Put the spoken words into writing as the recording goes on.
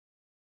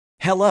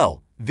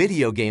Hello,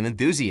 video game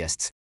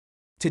enthusiasts!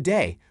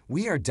 Today,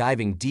 we are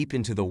diving deep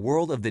into the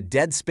world of the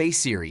Dead Space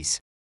series.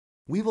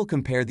 We will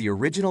compare the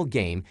original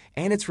game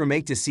and its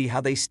remake to see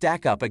how they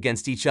stack up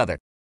against each other.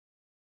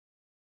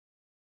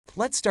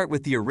 Let's start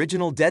with the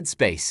original Dead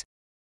Space.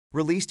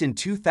 Released in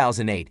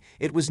 2008,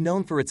 it was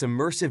known for its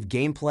immersive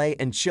gameplay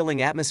and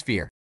chilling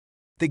atmosphere.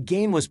 The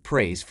game was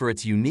praised for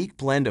its unique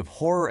blend of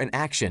horror and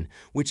action,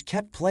 which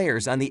kept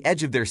players on the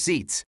edge of their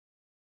seats.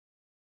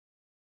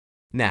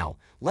 Now,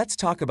 let's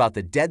talk about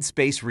the Dead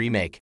Space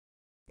remake.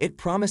 It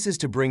promises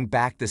to bring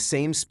back the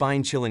same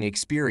spine-chilling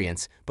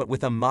experience, but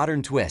with a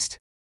modern twist.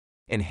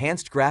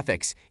 Enhanced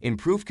graphics,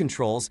 improved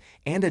controls,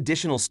 and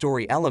additional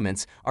story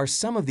elements are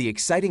some of the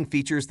exciting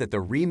features that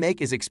the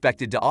remake is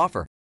expected to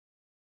offer.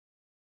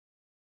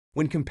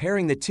 When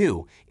comparing the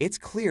two, it's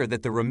clear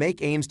that the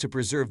remake aims to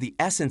preserve the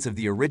essence of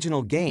the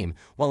original game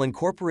while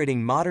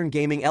incorporating modern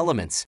gaming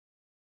elements.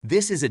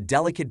 This is a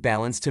delicate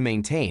balance to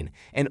maintain,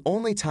 and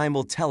only time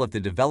will tell if the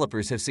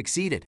developers have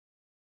succeeded.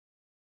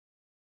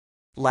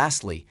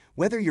 Lastly,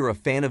 whether you're a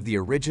fan of the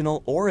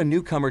original or a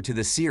newcomer to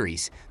the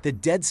series, the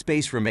Dead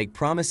Space remake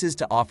promises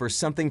to offer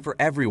something for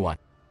everyone.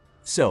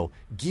 So,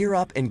 gear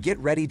up and get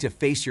ready to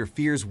face your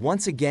fears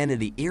once again in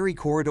the eerie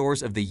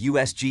corridors of the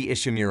USG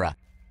Ishimura.